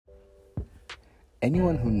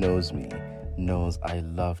Anyone who knows me knows I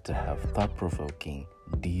love to have thought-provoking,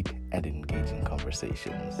 deep, and engaging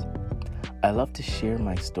conversations. I love to share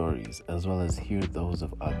my stories as well as hear those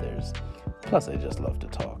of others. Plus, I just love to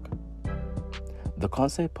talk. The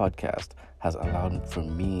Concept Podcast has allowed for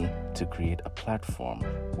me to create a platform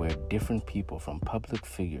where different people, from public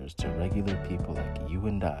figures to regular people like you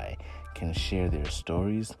and I, can share their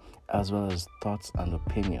stories as well as thoughts and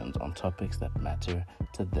opinions on topics that matter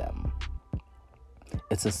to them.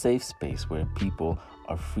 It's a safe space where people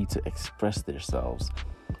are free to express themselves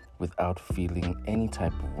without feeling any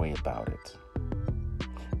type of way about it.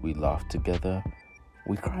 We laugh together,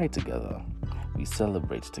 we cry together, we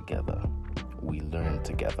celebrate together, we learn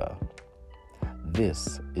together.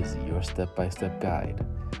 This is your step-by-step guide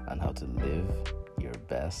on how to live your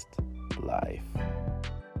best life.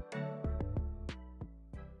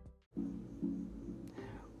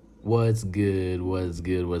 What's good,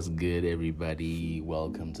 everybody?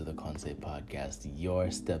 Welcome to the Concept Podcast,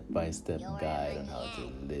 your step-by-step guide on how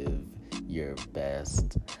to live your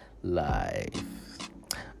best life.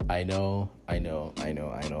 I know. Let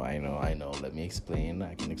me explain.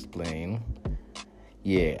 I can explain.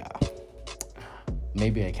 Yeah.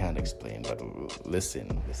 Maybe I can't explain, but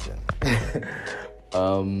listen.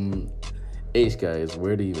 Guys,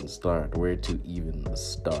 where to even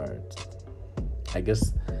start? I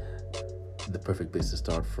guess the perfect place to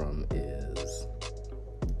start from is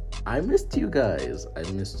I missed you guys. I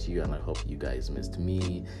missed you, and I hope you guys missed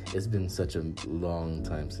me. It's been such a long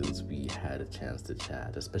time since we had a chance to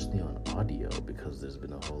chat, especially on audio, because there's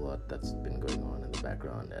been a whole lot that's been going on in the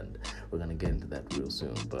background, and we're going to get into that real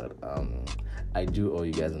soon. But I do owe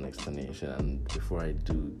you guys an explanation, and before I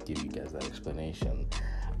do give you guys that explanation,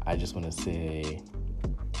 I just want to say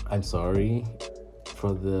I'm sorry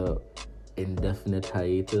for the indefinite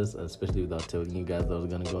hiatus, especially without telling you guys that I was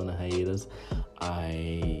gonna go on a hiatus.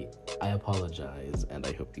 I apologize, and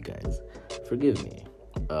I hope you guys forgive me.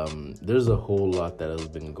 There's a whole lot that has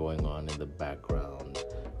been going on in the background,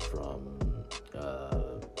 from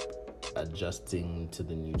adjusting to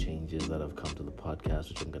the new changes that have come to the podcast,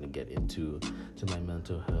 which I'm going to get into, to my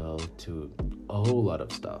mental health, to a whole lot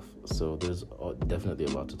of stuff. So there's definitely a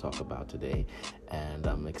lot to talk about today, and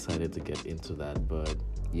I'm excited to get into that. But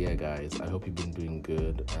yeah, guys, I hope you've been doing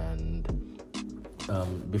good. And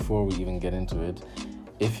before we even get into it,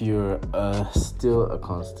 if you're still a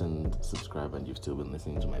constant subscriber and you've still been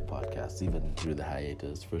listening to my podcast, even through the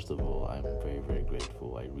hiatus, first of all, I'm very, very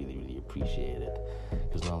grateful. I really, really appreciate it,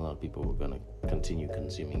 because not a lot of people are going to continue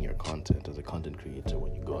consuming your content as a content creator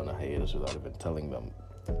when you go on a hiatus without even telling them.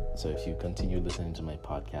 So if you continue listening to my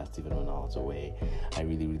podcast even when I was away, I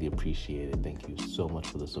really, really appreciate it. Thank you so much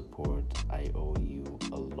for the support. I owe you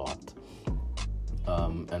a lot.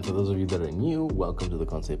 And for those of you that are new, welcome to the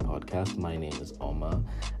Concept Podcast. My name is Oma,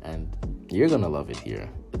 and you're gonna love it here.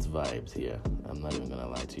 It's vibes here. I'm not even gonna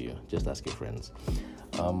lie to you. Just ask your friends.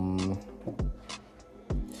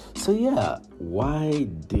 So yeah, why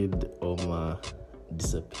did Oma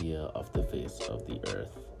disappear off the face of the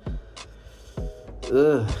earth?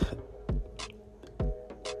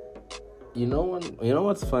 You know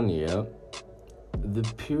what's funny, yeah? The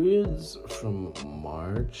periods from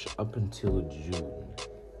March up until June,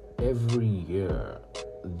 every year,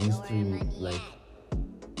 these three,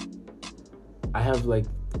 I have 3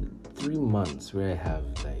 months where I have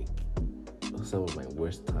some of my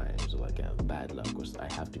worst times, or I have bad luck, or I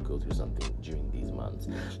have to go through something during these months.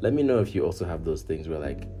 Let me know if you also have those things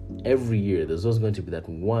where every year there's always going to be that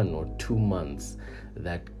 1 or 2 months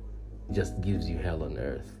that just gives you hell on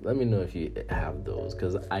earth. Let me know if you have those,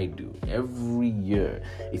 because I do. Every year,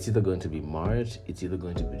 it's either going to be March, it's either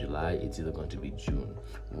going to be July, it's either going to be June.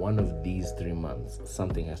 One of these 3 months,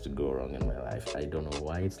 something has to go wrong in my life. I don't know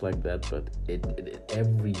why it's like that, but it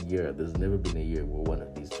every year, there's never been a year where one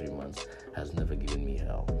of these 3 months has never given me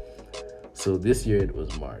hell. So this year it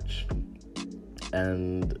was March.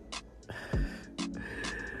 And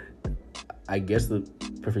I guess the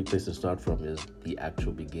perfect place to start from is the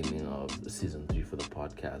actual beginning of season 3 for the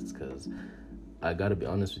podcast, because I gotta be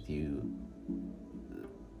honest with you,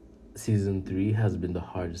 season 3 has been the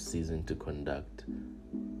hardest season to conduct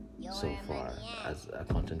so far as a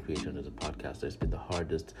content creator and as a podcaster. It's been the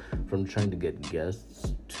hardest, from trying to get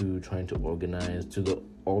guests to trying to organize to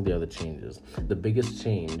all the other changes. The biggest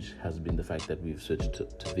change has been the fact that we've switched to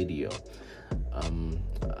video.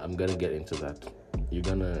 I'm gonna get into that.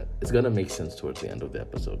 It's gonna make sense towards the end of the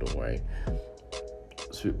episode, don't worry.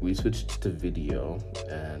 So we switched to video,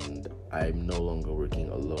 and I'm no longer working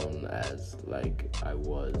alone as I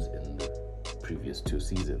was in the previous 2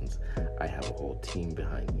 seasons. I have a whole team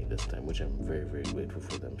behind me this time, which I'm very, very grateful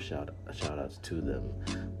for them. Shout outs to them,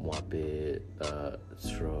 Mwape,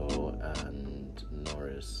 Stro, and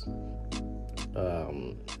Norris.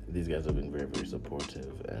 These guys have been very, very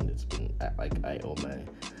supportive, and it's been like I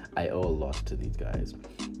owe a lot to these guys.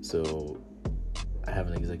 So I have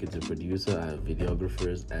an executive producer, I have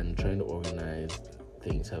videographers, and trying to organize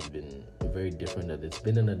things have been very different, and it's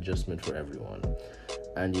been an adjustment for everyone.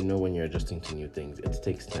 And when you're adjusting to new things, it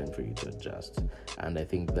takes time for you to adjust. And I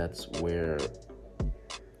think that's where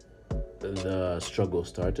the struggle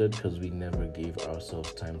started, because we never gave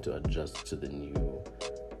ourselves time to adjust to the new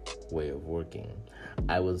way of working.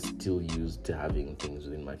 I was still used to having things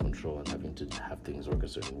within my control and having to have things work a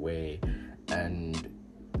certain way, and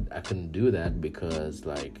I couldn't do that because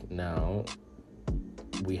now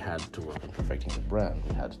we had to work on perfecting the brand.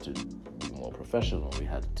 We had to be more professional. We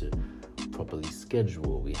had to properly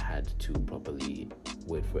schedule. We had to properly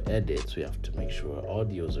wait for edits. We have to make sure our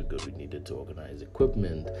audios are good. We needed to organize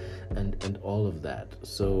equipment and all of that.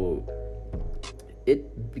 So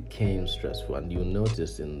it became stressful, and you'll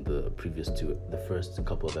notice in the first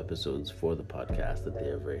couple of episodes for the podcast that they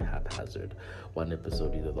are very haphazard. One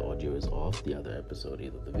episode, either the audio is off, the other episode,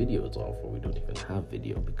 either the video is off, or we don't even have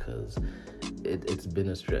video, because it's been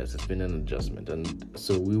a stress, it's been an adjustment. And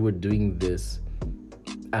so we were doing this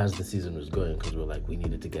as the season was going, because we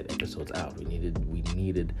needed to get episodes out. We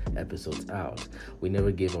needed episodes out. We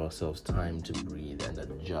never gave ourselves time to breathe and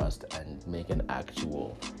adjust and make an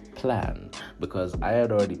actual plan, because I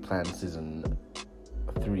had already planned season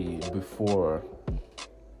 3 before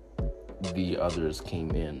the others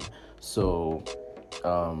came in. So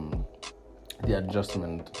the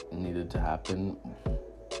adjustment needed to happen,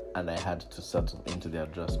 and I had to settle into the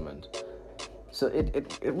adjustment. So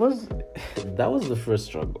it was that was the first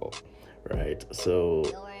struggle, right? So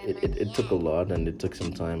it took a lot, and it took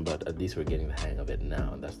some time, but at least we're getting the hang of it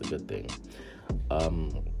now, and that's the good thing.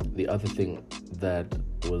 The other thing that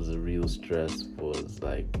was a real stress was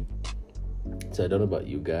so I don't know about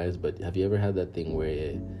you guys, but have you ever had that thing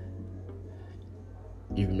where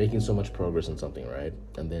you've been making so much progress on something, right?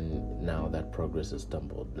 And then now that progress is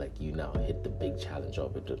stumbled. You now hit the big challenge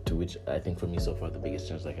of it, to which I think for me so far the biggest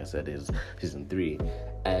challenge, like I said, is season 3.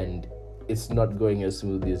 And it's not going as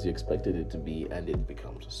smoothly as you expected it to be, and it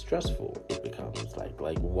becomes stressful. It becomes like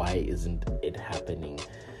why isn't it happening?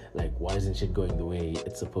 Why isn't shit going the way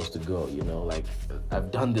it's supposed to go?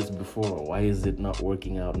 I've done this before. Why is it not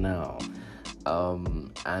working out now?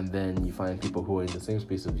 And then you find people who are in the same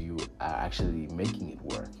space of you are actually making it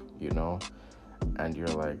work, and you're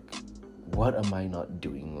like, what am I not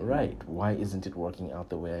doing right? Why isn't it working out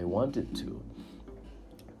the way I want it to?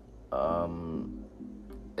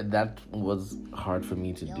 That was hard for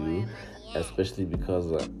me to do, especially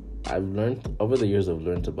because I've learned over the years,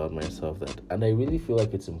 about myself that, and I really feel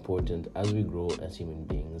like it's important as we grow as human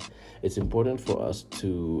beings, it's important for us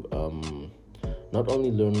to not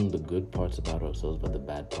only learn the good parts about ourselves, but the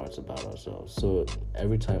bad parts about ourselves. So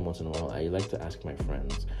every time, once in a while, I like to ask my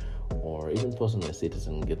friends, or even post on my status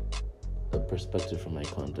and get a perspective from my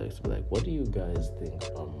context. What do you guys think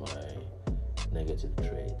are my negative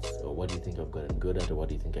traits? Or what do you think I've gotten good at? Or what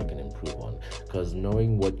do you think I can improve on? Because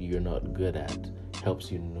knowing what you're not good at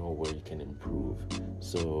helps you know where you can improve.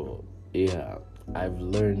 So yeah, I've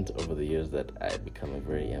learned over the years that I become a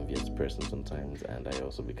very envious person sometimes, and I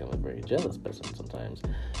also become a very jealous person sometimes.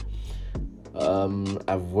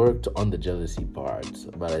 I've worked on the jealousy part,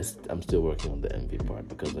 but I'm still working on the envy part,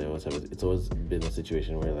 because it's always been a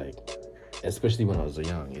situation where, especially when I was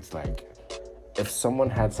young, it's if someone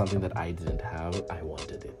had something that I didn't have, I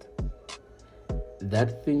wanted it.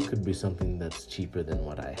 That thing could be something that's cheaper than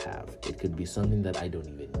what I have. It could be something that I don't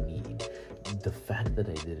even need. The fact that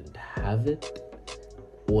I didn't have it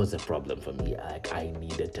was a problem for me. I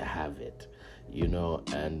needed to have it,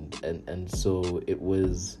 and so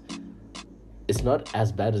it's not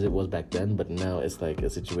as bad as it was back then, but now it's a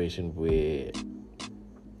situation where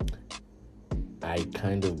I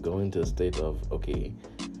kind of go into a state of, okay,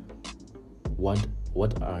 what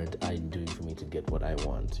aren't I doing for me to get what I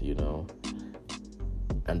want,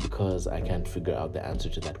 And because I can't figure out the answer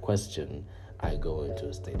to that question, I go into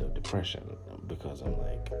a state of depression, because I'm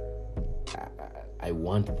I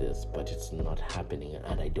want this, but it's not happening,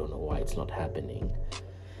 and I don't know why it's not happening.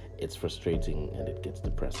 It's frustrating, and it gets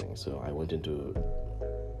depressing. So I went into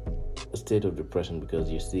a state of depression,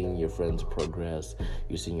 because you're seeing your friends progress,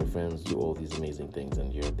 you're seeing your friends do all these amazing things,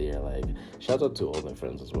 and you're there. Shout out to all my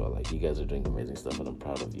friends as well. You guys are doing amazing stuff, and I'm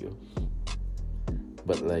proud of you.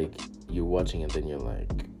 But you're watching, and then you're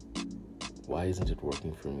like, why isn't it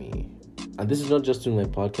working for me? And this is not just doing my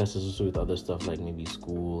podcast, it's also with other stuff like maybe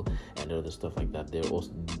school and other stuff like that. They're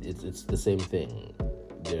also, it's the same thing.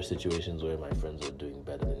 There are situations where my friends are doing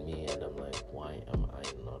better than me, and I'm like, why am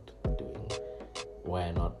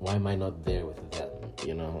I not there with them?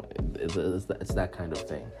 It's that kind of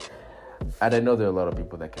thing. And I know there are a lot of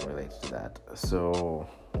people that can relate to that. So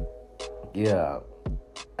yeah.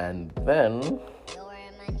 And then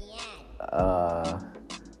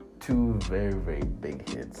two very, very big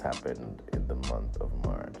hits happened in the month of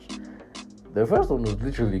March. The first one was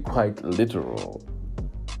literally quite literal,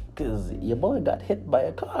 because your boy got hit by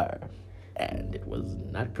a car, and it was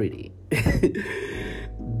not pretty.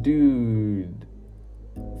 Dude,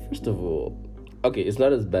 first of all, okay, it's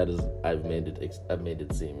not as bad as I've made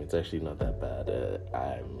it seem. It's actually not that bad.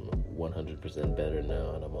 I'm 100% better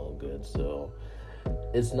now, and I'm all good. So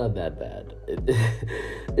it's not that bad.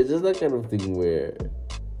 It's just that kind of thing where,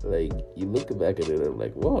 like, you look back at it and I'm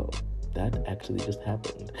like, whoa, that actually just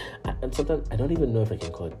happened. And sometimes I don't even know if I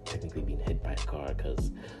can call it technically being hit by a car,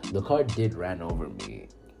 because the car did ran over me.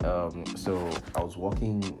 So I was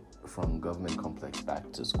walking from Government Complex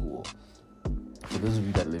back to school. For those of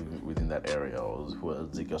you that live within that area who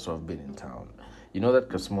has like sort of been in town, you know that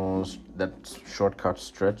that shortcut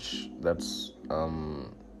stretch that's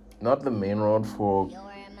not the main road for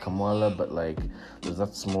Kamala, but like there's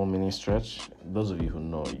that small mini stretch. Those of you who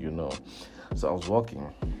know, you know. So I was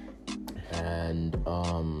walking, and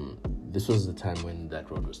this was the time when that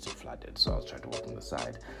road was still flooded, so I was trying to walk on the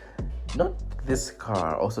side. Not this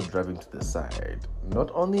car also driving to the side,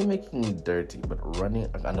 not only making me dirty, but running,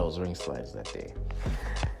 and I was wearing slides that day,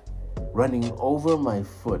 running over my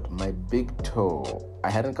foot, my big toe.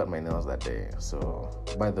 I hadn't cut my nails that day, so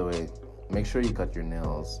by the way, make sure you cut your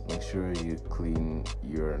nails, make sure you clean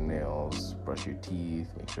your nails, brush your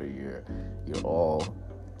teeth, make sure you're all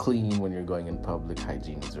clean when you're going in public.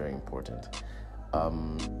 Hygiene is very important.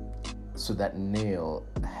 So that nail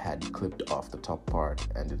had clipped off the top part,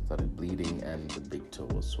 and it started bleeding, and the big toe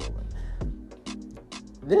was swollen.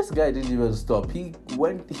 This guy didn't even stop. He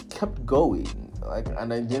kept going,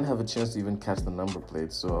 and I didn't have a chance to even catch the number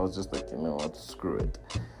plate, so I was just like, you know what, screw it.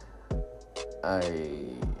 I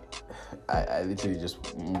literally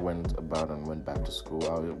just went about and went back to school.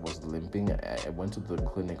 I was limping. I went to the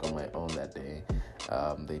clinic on my own that day.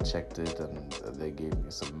 They checked it and they gave me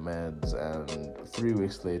some meds, and 3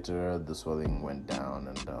 weeks later the swelling went down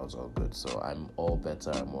and I was all good. So I'm all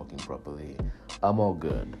better. I'm walking properly. I'm all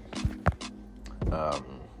good.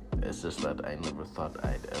 It's just that I never thought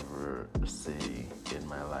I'd ever say in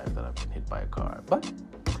my life that I've been hit by a car, but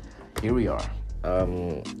here we are.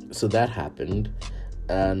 So that happened.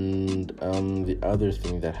 And the other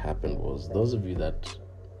thing that happened was, those of you that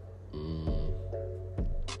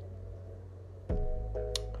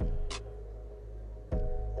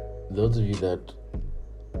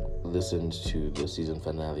listened to the season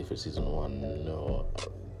finale for season 1 know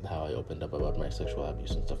how I opened up about my sexual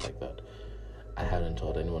abuse and stuff like that. I hadn't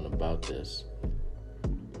told anyone about this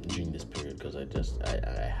during this period because I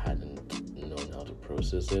hadn't known how to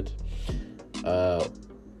process it.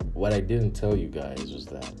 What I didn't tell you guys was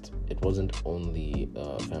that it wasn't only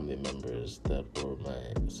family members that were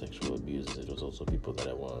my sexual abusers, it was also people that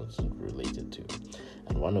I was related to.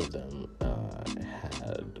 And one of them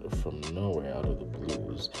had, from nowhere, out of the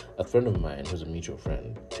blues, a friend of mine who's a mutual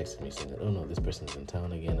friend texted me saying, oh no, this person's in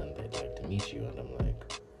town again and they'd like to meet you. And I'm like,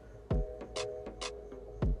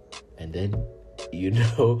 and then,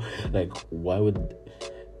 like, why would...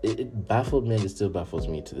 It baffled me, and it still baffles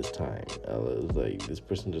me to this time. I was like, this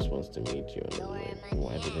person just wants to meet you, and I'm like,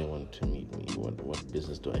 why do they want to meet me? What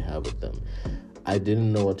business do I have with them? I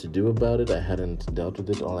didn't know what to do about it. I hadn't dealt with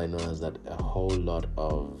it. All I know is that a whole lot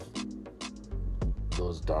of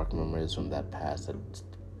those dark memories from that past had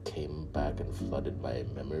came back and flooded my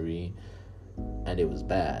memory, and it was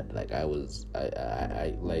bad. Like, I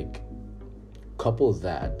like, couple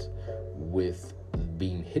that with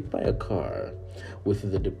being hit by a car,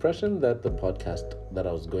 with the depression that the podcast that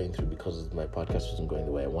I was going through because my podcast wasn't going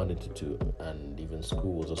the way I wanted it to, and even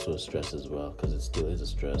school was also a stress as well, because it still is a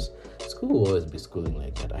stress. School will always be schooling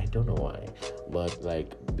like that. I don't know why, but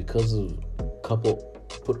like, because of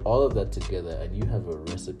put all of that together and you have a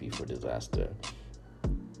recipe for disaster.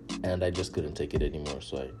 And I just couldn't take it anymore,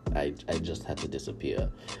 so I just had to disappear.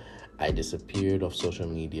 I disappeared off social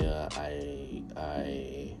media.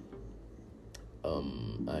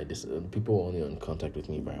 People were only in contact with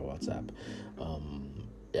me via WhatsApp.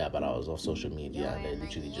 But I was off social media, and I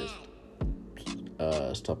literally just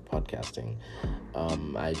stopped podcasting.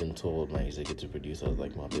 I even told my executive producer, I was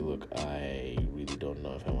like, Mabe, look, I really don't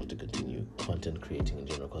know if I want to continue content creating in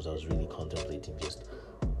general, because I was really contemplating just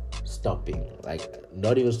stopping, like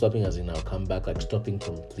not even stopping as in I'll come back, like stopping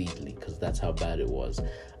completely, because that's how bad it was.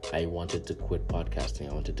 I wanted to quit podcasting.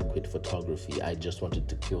 I wanted to quit photography. I just wanted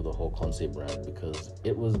to kill the whole concept brand because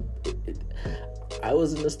I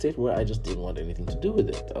was in a state where I just didn't want anything to do with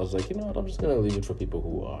it. I was like, you know what, I'm just gonna leave it for people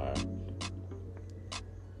who are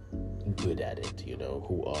good at it, you know,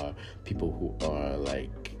 who are people who are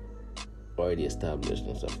like already established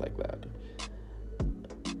and stuff like that.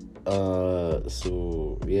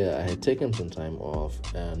 So yeah, I had taken some time off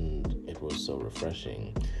and it was so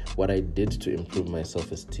refreshing. What I did to improve my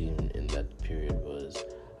self-esteem in that period was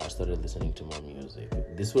I started listening to more music.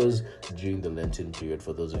 This was during the Lenten period.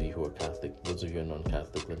 For those of you who are Catholic, those of you who are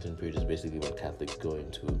non-Catholic, Lenten period is basically when Catholics go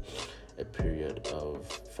into a period of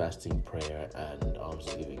fasting, prayer, and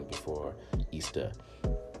almsgiving before Easter.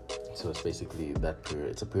 So it's basically that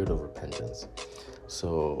period. It's a period of repentance.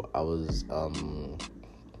 So I was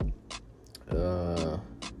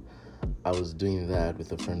doing that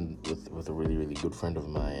with a friend, with a really, really good friend of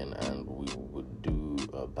mine, and we would do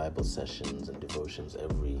Bible sessions and devotions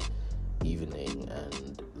every evening,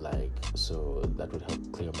 and like, so that would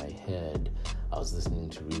help clear my head. I was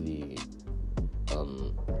listening to really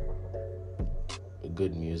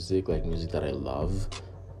good music, like music that I love.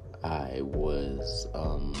 I was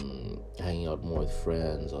hanging out more with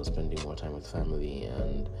friends. I was spending more time with family,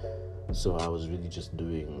 and so I was really just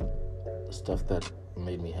doing stuff that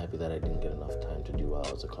made me happy that I didn't get enough time to do while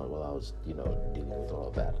I was dealing with all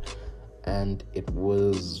of that. And it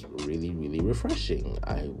was really, really refreshing.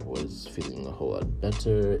 I was feeling a whole lot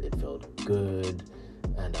better. It felt good,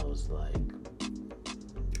 and I was like,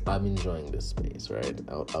 I'm enjoying this space, right?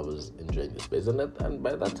 I was enjoying this space, and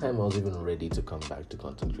by that time I was even ready to come back to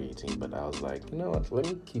content creating. But I was like, you know what? Let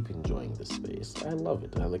me keep enjoying this space. I love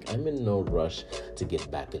it. I'm in no rush to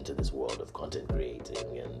get back into this world of content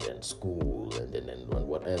creating and school and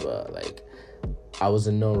whatever. Like, I was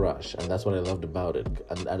in no rush, and that's what I loved about it.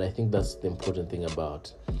 And I think that's the important thing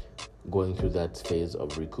about going through that phase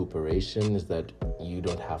of recuperation, is that you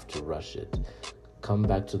don't have to rush it. Come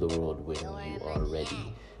back to the world when you are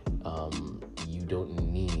ready. You don't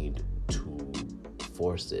need to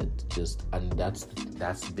force it. And that's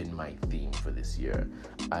been my theme for this year.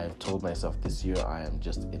 I've told myself this year I am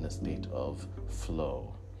just in a state of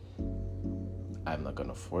flow. I'm not going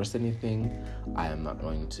to force anything. I am not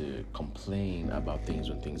going to complain about things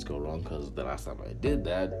when things go wrong, because the last time I did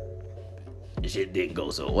that, shit didn't go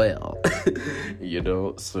so well.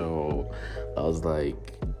 So I was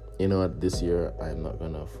like, you know what, this year I'm not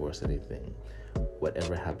going to force anything.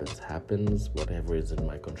 Whatever happens. Whatever is in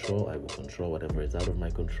my control, I will control. Whatever is out of my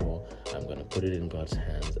control, I'm going to put it in God's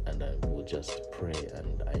hands, and I will just pray.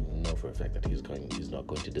 And I know for a fact that He's not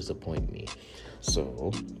going to disappoint me.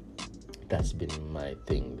 So that's been my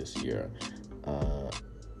thing this year.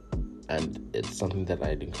 And it's something that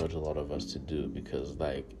I'd encourage a lot of us to do, because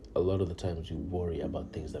like a lot of the times we worry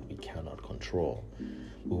about things that we cannot control.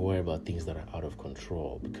 We worry about things that are out of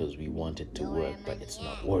control because we want it to work, but it's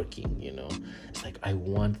not working, It's like, I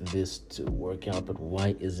want this to work out, but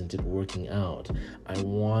why isn't it working out? I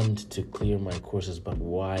want to clear my courses, but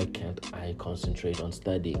why can't I concentrate on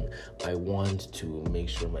studying? I want to make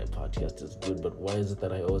sure my podcast is good, but why is it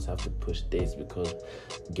that I always have to push dates because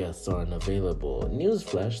guests aren't available?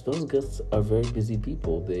 Newsflash, those guests are very busy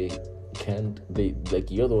people.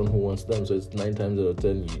 You're the one who wants them, so it's 9 times out of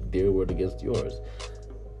 10 their word against yours.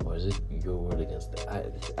 Or is it your word against I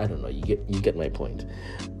don't know, you get my point.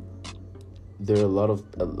 There are a lot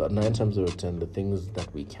of 9 times out of 10, the things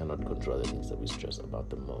that we cannot control are the things that we stress about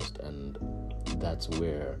the most, and that's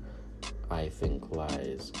where I think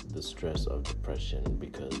lies the stress of depression,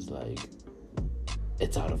 because like,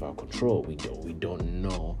 it's out of our control. We don't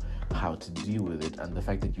know how to deal with it, and the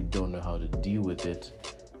fact that you don't know how to deal with it,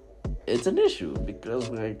 it's an issue, because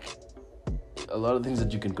like, a lot of things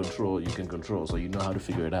that you can control, so you know how to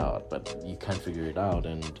figure it out, but you can't figure it out,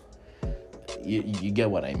 and you get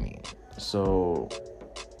what I mean. So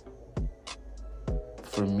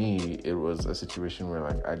for me, it was a situation where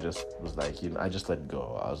like, I just was like, I just let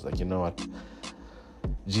go. I was like, you know what,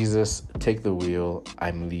 Jesus, take the wheel.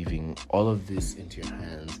 I'm leaving all of this into your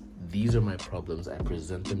hands. These are my problems. I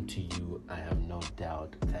present them to you. I have no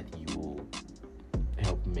doubt that you will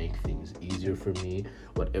help make things easier for me.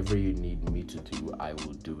 Whatever you need me to do, I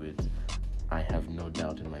will do it. I have no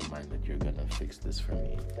doubt in my mind that you're gonna fix this for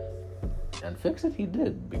me. And fix it he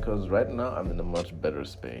did, because right now I'm in a much better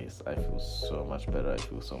space. I feel so much better. I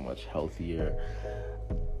feel so much healthier.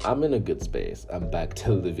 I'm in a good space. I'm back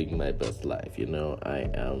to living my best life,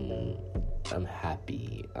 I'm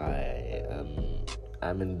happy.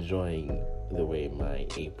 I'm enjoying the way my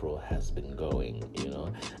April has been going,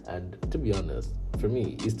 And to be honest, for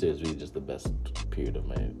me, Easter is really just the best period of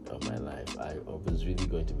my life. I was really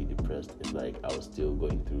going to be depressed if I was still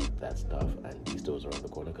going through that stuff and Easter was around the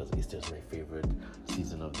corner, because Easter is my favorite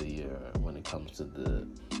season of the year when it comes to the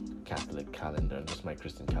Catholic calendar and just my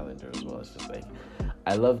Christian calendar as well. It's just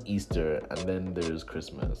I love Easter, and then there's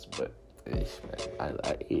Christmas, but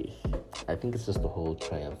I think it's just the whole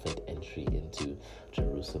triumphant entry into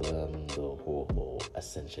Jerusalem, the whole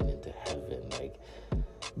ascension into heaven.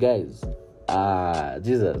 Guys,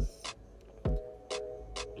 Jesus,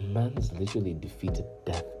 man's literally defeated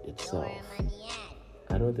death itself.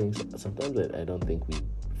 I don't think sometimes I don't think we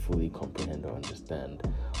fully comprehend or understand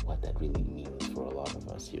what that really means for a lot of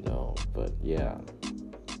us, But yeah,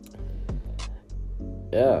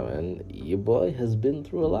 man, your boy has been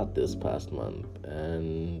through a lot this past month,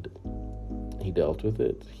 and he dealt with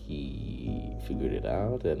it. He figured it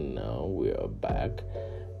out, and now we are back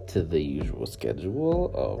to the usual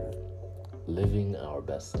schedule of living our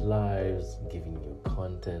best lives, giving you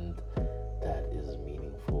content that is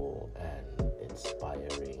meaningful and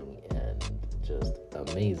inspiring and just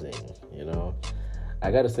amazing, I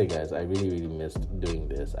gotta say, guys, I really, really missed doing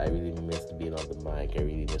this. I really missed being on the mic. I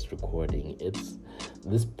really missed recording.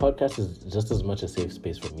 This podcast is just as much a safe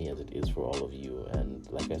space for me as it is for all of you. And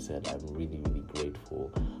like I said, I'm really, really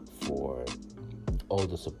grateful for all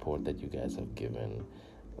the support that you guys have given.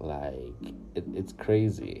 It's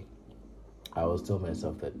crazy. I was telling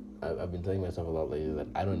myself that I've been telling myself a lot lately that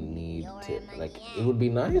I don't need to, it would be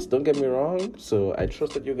nice, don't get me wrong, so I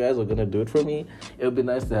trust that you guys are gonna do it for me. It would be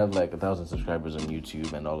nice to have 1,000 subscribers on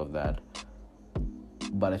YouTube and all of that,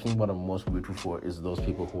 but I think what I'm most grateful for is those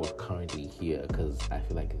people who are currently here, because I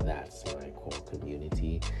feel like that's my core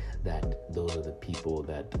community, that those are the people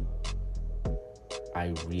that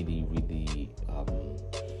I really, really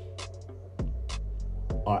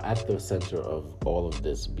are at the center of all of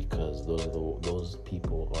this, because those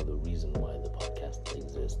people are the reason why the podcast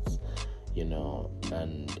exists,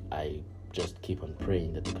 and I just keep on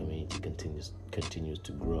praying that the community continues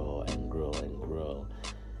to grow and grow and grow,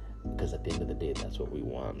 because at the end of the day, that's what we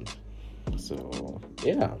want. So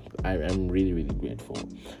yeah, I'm really, really grateful.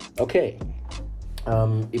 Okay,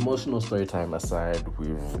 emotional story time aside,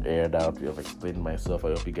 we've aired out, we have explained myself. I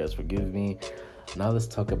hope you guys forgive me. Now let's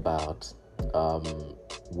talk about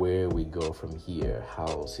where we go from here,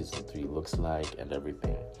 how season 3 looks like, and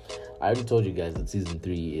everything. I already told you guys that season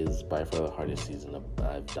 3 is by far the hardest season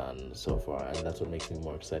I've done so far, and that's what makes me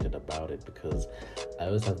more excited about it, because I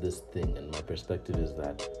always have this thing, and my perspective is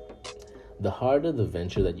that the harder the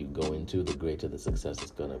venture that you go into, the greater the success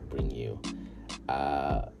it's gonna bring you.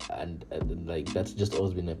 And that's just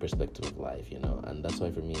always been my perspective of life, and that's why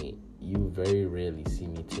for me, you very rarely see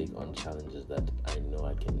me take on challenges that I know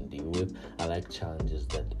I can deal with. I like challenges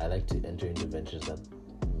that I like to enter into ventures that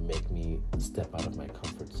make me step out of my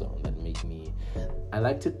comfort zone, I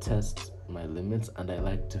like to test my limits, and I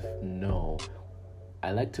like to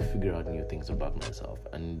figure out new things about myself.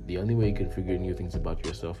 And the only way you can figure new things about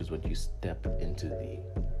yourself is when you step into the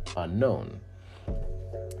unknown.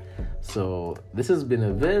 So this has been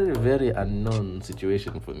a very, very unknown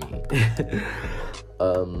situation for me.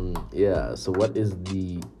 So what is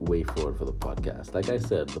the way forward for the podcast? Like I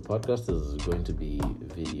said, the podcast is going to be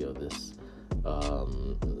video this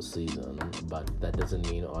season, but that doesn't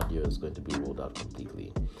mean audio is going to be rolled out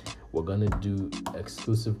completely. We're going to do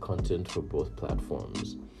exclusive content for both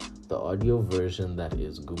platforms. The audio version, that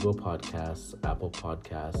is Google Podcasts, Apple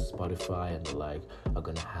Podcasts, Spotify, and the like, are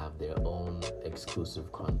going to have their own exclusive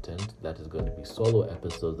content. That is going to be solo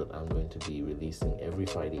episodes that I'm going to be releasing every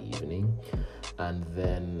Friday evening. And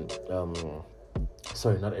then,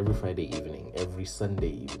 not every Friday evening, every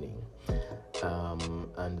Sunday evening.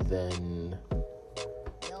 And then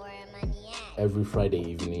every Friday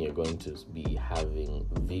evening, you're going to be having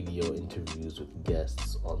video interviews with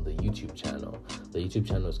guests on the YouTube channel. The YouTube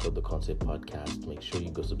channel is called The Concept Podcast. Make sure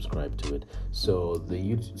you go subscribe to it. So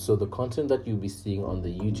the content that you'll be seeing on the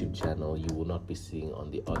YouTube channel, you will not be seeing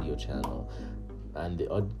on the audio channel. And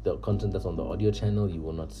the content that's on the audio channel, you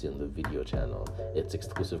will not see on the video channel. It's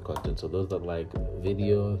exclusive content. So those that like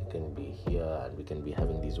video can be here, and we can be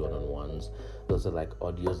having these one-on-ones. Those that like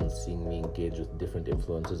audios and seeing me engage with different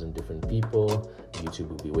influencers and different people, YouTube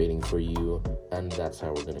will be waiting for you. And that's how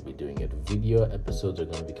we're going to be doing it. Video episodes are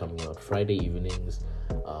going to be coming out Friday evenings.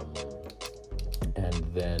 And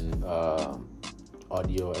then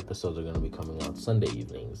audio episodes are going to be coming out Sunday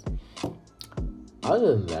evenings.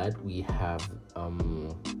 Other than that, we have,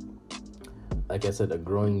 like I said, a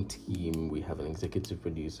growing team. We have an executive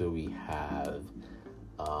producer. We have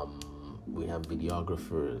we have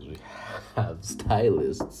videographers, we have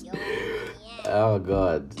stylists. Oh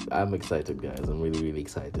god, I'm excited, guys. I'm really, really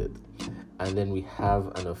excited. And then we have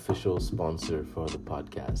an official sponsor for the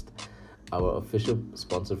podcast. Our official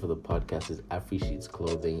sponsor for the podcast is Afri Sheets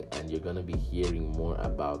Clothing, and you're going to be hearing more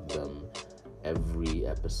about them every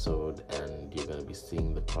episode, and you're going to be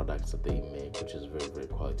seeing the products that they make, which is very, very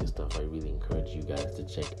quality stuff. I really encourage you guys to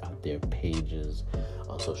check out their pages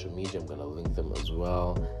on social media. I'm going to link them as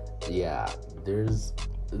well. Yeah,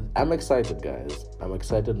 I'm excited, guys. I'm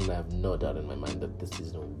excited, and I have no doubt in my mind that this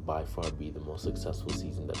season will by far be the most successful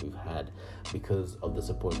season that we've had, because of the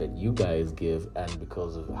support that you guys give and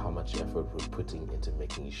because of how much effort we're putting into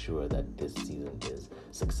making sure that this season is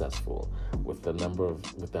successful. With the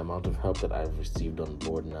amount of help that I've received on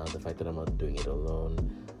board now, the fact that I'm not doing it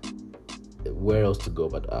alone, where else to go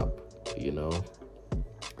but up, you know?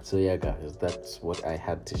 So yeah, guys, that's what I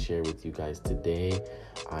had to share with you guys today.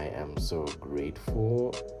 I am so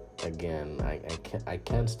grateful. Again, I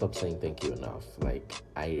can't stop saying thank you enough. Like,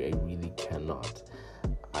 I really cannot.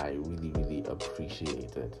 I really, really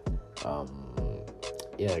appreciate it.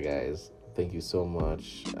 Yeah, guys, thank you so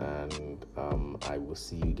much, and I will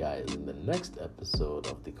see you guys in the next episode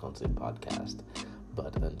of the Concept Podcast.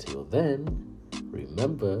 But until then,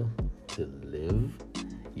 remember to live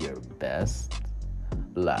your best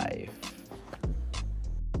life.